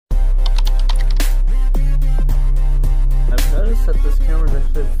noticed that this camera is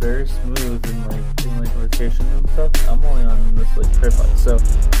actually very smooth in rotation and stuff. I'm only on this tripod, so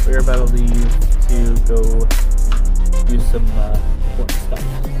we're about to leave to go do some important stuff.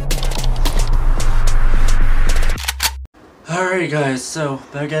 Alright guys, so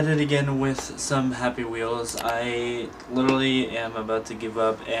back at it again with some Happy Wheels. I literally am about to give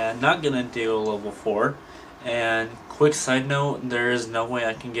up and not gonna do level 4. And quick side note, there is no way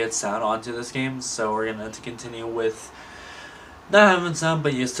I can get sound onto this game, so we're gonna have to continue with not having sound,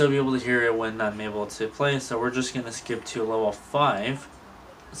 but you'll still be able to hear it when I'm able to play. So we're just gonna skip to level 5.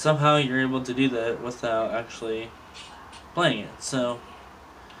 Somehow you're able to do that without actually playing it. So,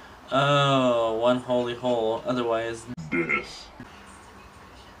 oh, one holy hole. Otherwise, this.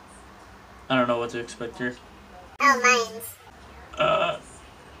 I don't know what to expect here. Oh, mines.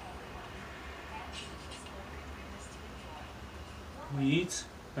 Yeet.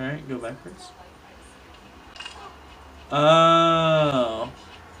 Alright, go backwards. Oh.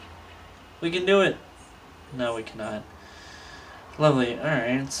 We can do it. No, we cannot. Lovely.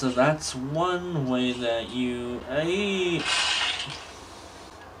 Alright, so that's one way that you...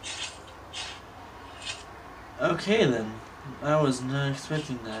 Okay then. I was not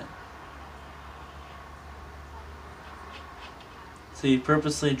expecting that. So you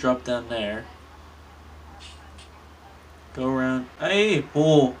purposely dropped down there. Go around. Hey!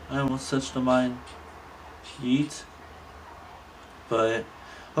 Oh! I almost touched the mine. Yeet. But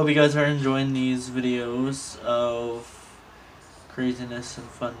hope you guys are enjoying these videos of craziness and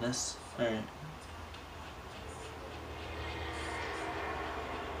funness. Alright.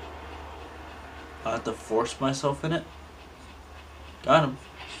 I have to force myself in it. Got him.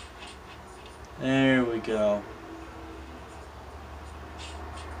 There we go.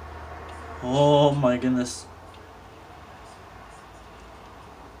 Oh my goodness.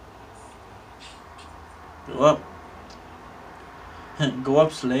 Go up. Go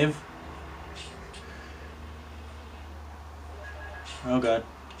up, slave. Oh god.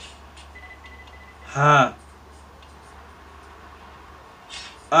 Ha.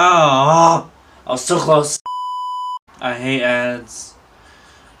 Oh, I was so close. I hate ads.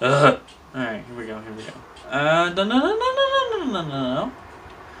 Ugh. Alright, here we go, here we go. No, no, no, no, no, no, no, no, no.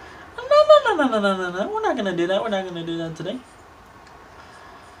 No, no, no, no, no, no, no. We're not gonna do that. We're not gonna do that today.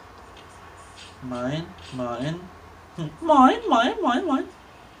 Mine. Mine.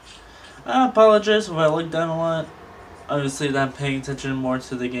 I apologize if I look down a lot. Obviously, I'm paying attention more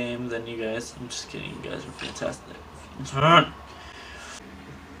to the game than you guys. I'm just kidding. You guys are fantastic.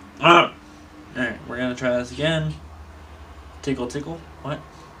 Alright, we're gonna try this again. Tickle, tickle. What?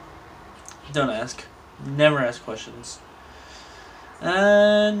 Don't ask. Never ask questions.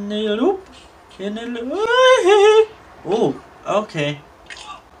 And a loop. In a loop. Oh, okay.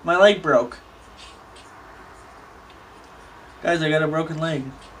 My leg broke. Guys, I got a broken leg.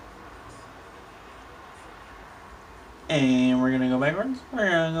 And we're gonna go backwards. We're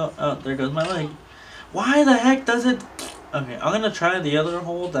gonna go. Oh, there goes my leg. Why the heck does it? Okay, I'm gonna try the other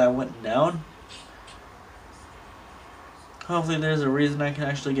hole that went down. Hopefully, there's a reason I can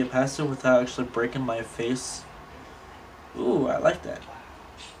actually get past it without actually breaking my face. Ooh, I like that.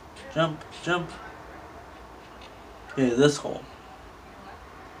 Jump, jump. Okay, this hole.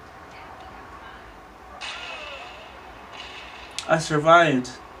 I survived.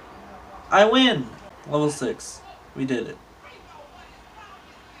 I win. Level 6. We did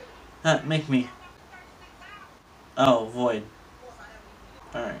it. Make me. Oh, void.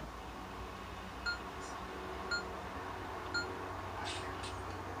 Alright.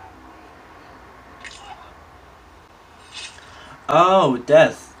 Oh,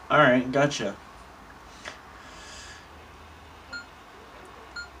 death. Alright, gotcha.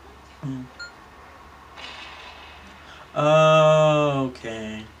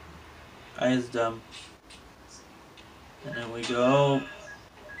 Okay. I is dumb. And then we go.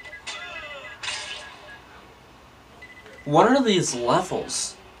 What are these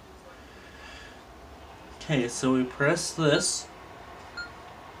levels? Okay, so we press this.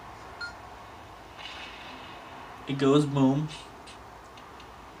 It goes boom.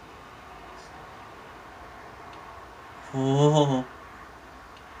 Oh.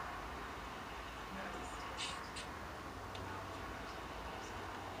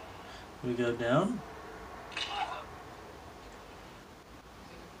 We go down.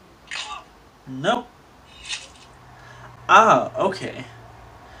 Nope. Ah, okay.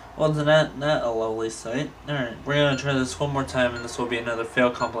 Well, then not a lovely sight. Alright, we're gonna try this one more time, and this will be another fail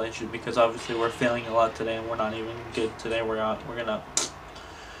compilation, because obviously we're failing a lot today, and we're not even good today. We're gonna...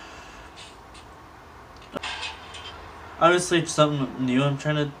 Obviously, it's something new I'm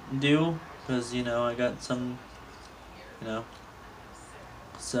trying to do, because, you know, I got some, you know,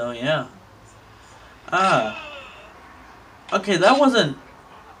 So yeah. Okay, that wasn't.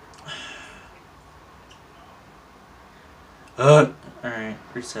 Alright,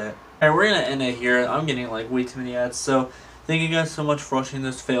 reset. Alright, we're gonna end it here. I'm getting like way too many ads, so thank you guys so much for watching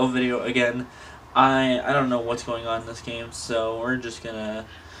this fail video again. I don't know what's going on in this game, so we're just gonna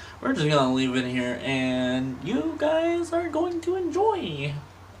leave it here, and you guys are going to enjoy.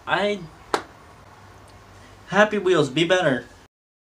 Happy Wheels, be better.